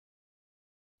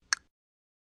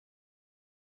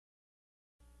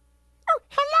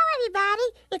everybody,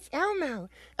 it's Elmo.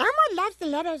 Elmo loves the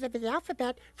letters of the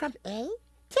alphabet from A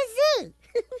to Z.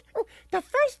 The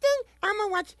first thing Elmo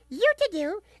wants you to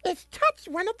do is touch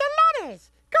one of the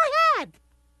letters. Go ahead.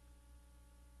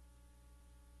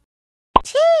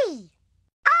 T.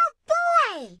 Oh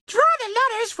boy! Draw the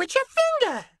letters with your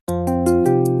finger.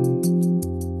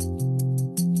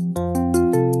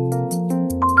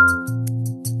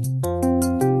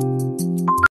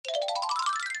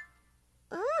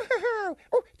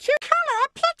 Color a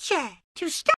picture to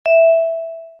start.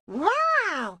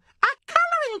 Wow! A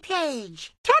coloring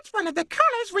page. Touch one of the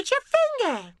colors with your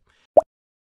finger.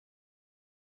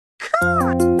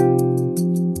 Cool!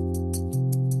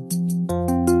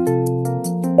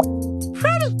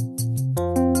 Pretty!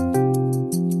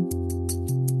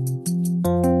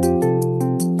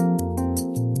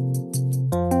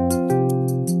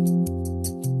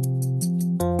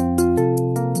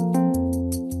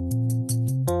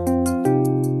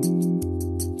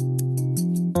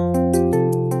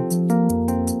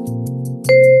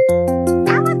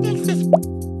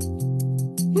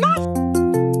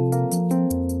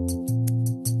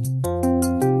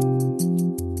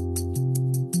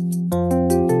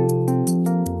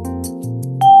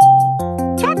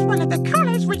 One of the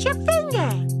colors with your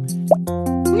finger.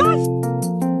 Nice.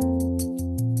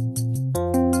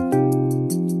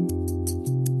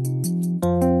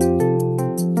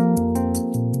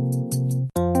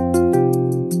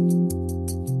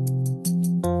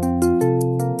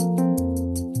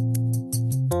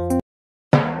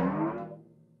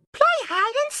 Play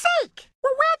hide and seek.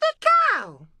 Well, where'd it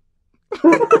go?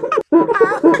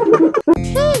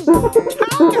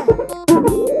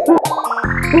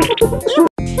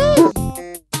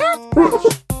 Toothbrush.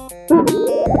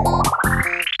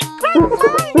 Great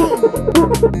finding.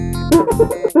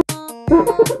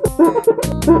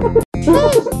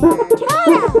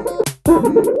 Turtle.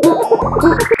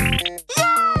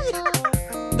 Yay!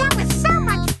 That was so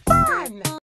much fun.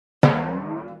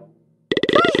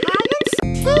 Play hide and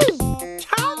seek.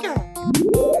 Tiger.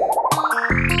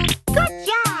 Good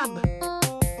job.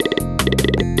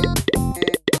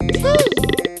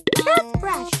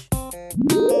 Toothbrush.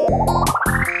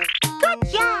 Good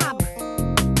job!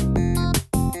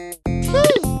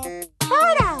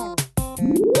 Turtle!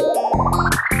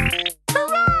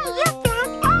 Hooray! You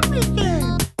found everything!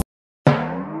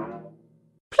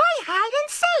 Play hide and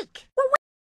seek!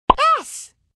 S!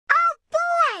 Oh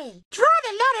boy! Draw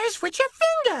the letters with your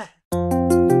finger!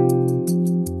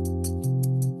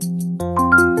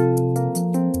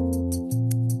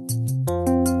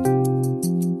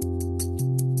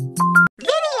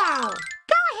 Video!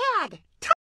 Go ahead!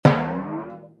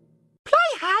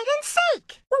 Hide and seek.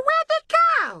 Well, where'd it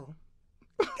go?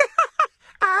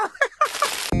 Oh,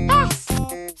 S.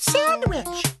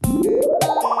 Sandwich.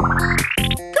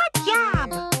 Good job.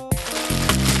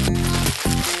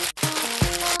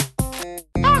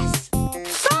 S.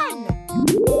 Sun.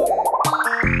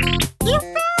 You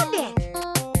found it.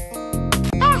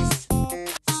 S.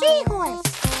 Seahorse.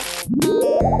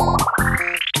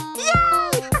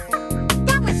 Yay!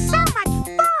 That was so much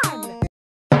fun.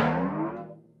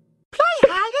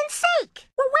 Hide and seek.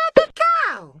 Well, where'd it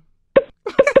go?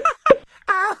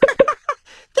 Oh,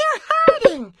 they're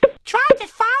hiding. Try to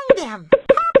find them.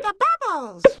 Pop the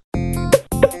bubbles.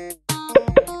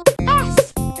 S.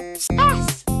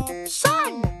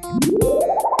 Sun.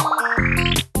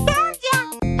 Found ya.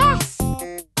 S.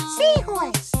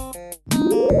 Seahorse.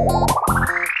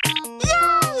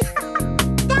 Yay!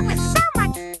 That was so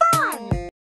much fun.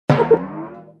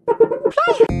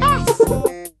 Play S.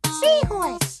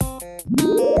 Seahorse.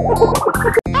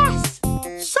 S.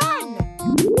 Sun.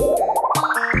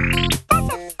 That's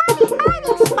a funny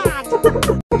hiding spot.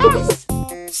 S.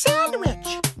 Sandwich.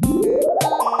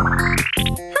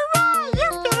 Hooray! You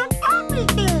found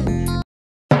everything.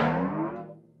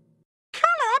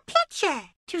 Color a picture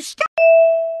to start.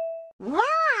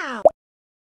 Wow!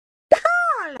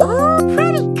 Cool! Ooh,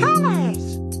 pretty colors.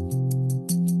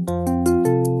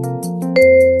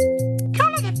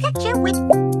 Color the picture with...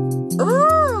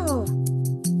 Ooh!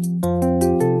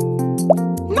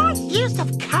 Nice use of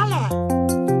color.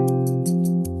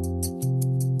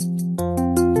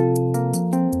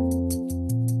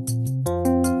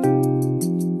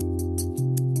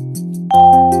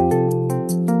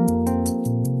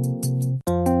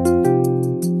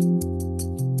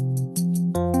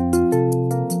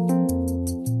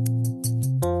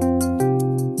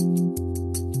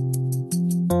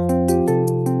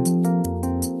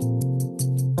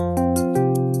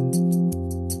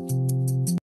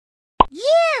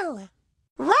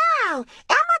 Wow!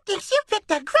 Elmo thinks you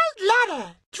picked a great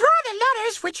letter. Draw the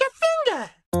letters with your finger.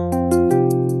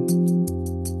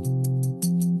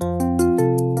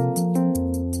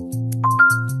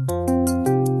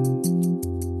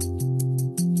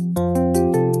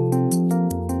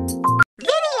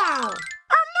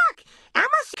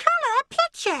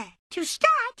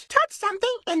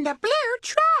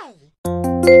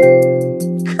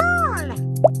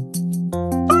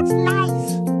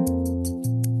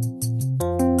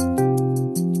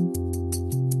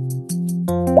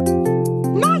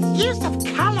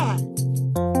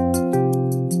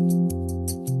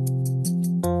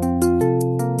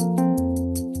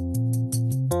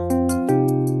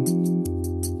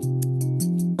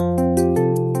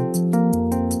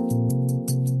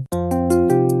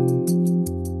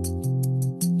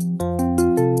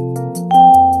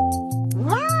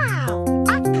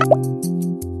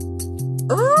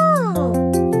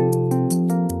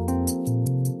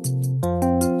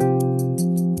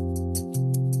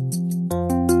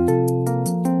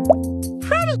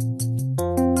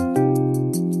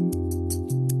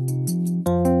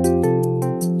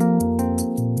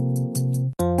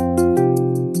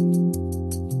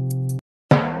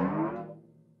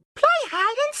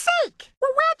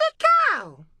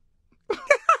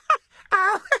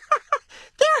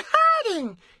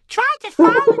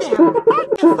 them.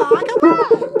 Wipe the fog away.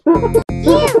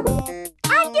 You.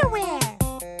 Underwear.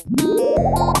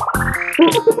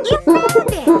 You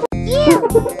found it. You.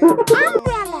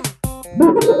 Umbrella.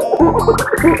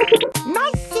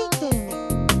 Nice seeking.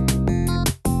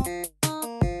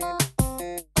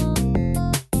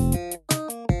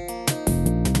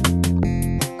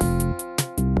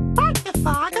 Wipe the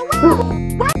fog away.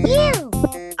 What? You.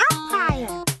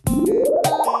 Umpire.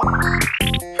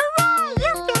 Hooray!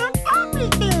 You found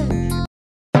everything.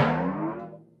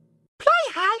 Play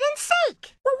hide and seek.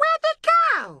 Well, where'd it go?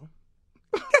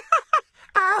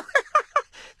 Oh,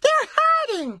 they're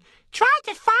hiding. Try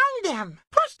to find them.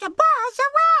 Push the balls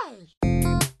away.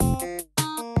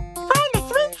 Find the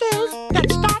 3 clues that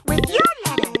start with your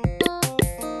letter.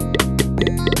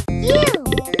 You.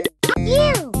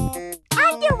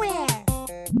 Underwear.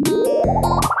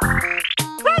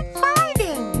 Great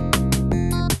finding.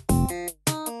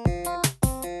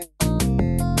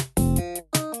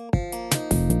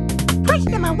 Push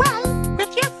them away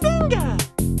with your finger.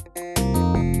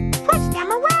 Push them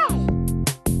away.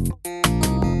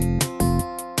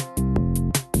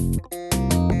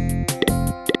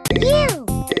 You,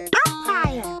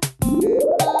 umpire.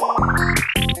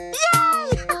 Yay!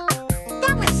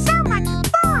 That was so much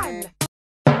fun.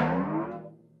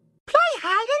 Play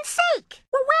hide and seek.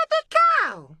 Well, where'd it go?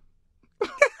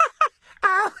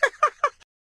 Oh.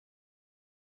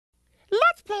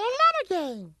 Let's play a letter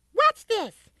game. What's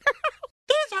this?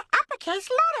 These are uppercase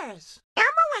letters.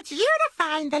 Elmo wants you to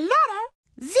find the letter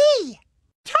Z.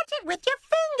 Touch it with your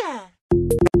finger.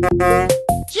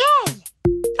 J.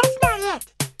 That's not it.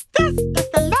 This is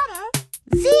the letter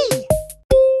Z.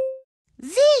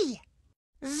 Z.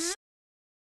 Z.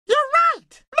 You're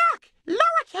right. Look,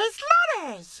 lowercase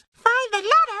letters. Find the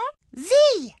letter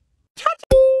Z. Touch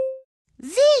it.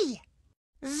 Z.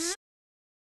 Z.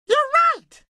 You're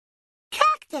right.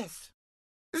 Cactus.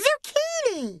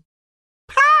 Zucchini.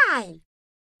 Pie.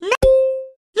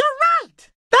 You're right.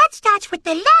 That starts with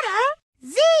the letter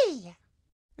Z.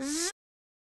 Z.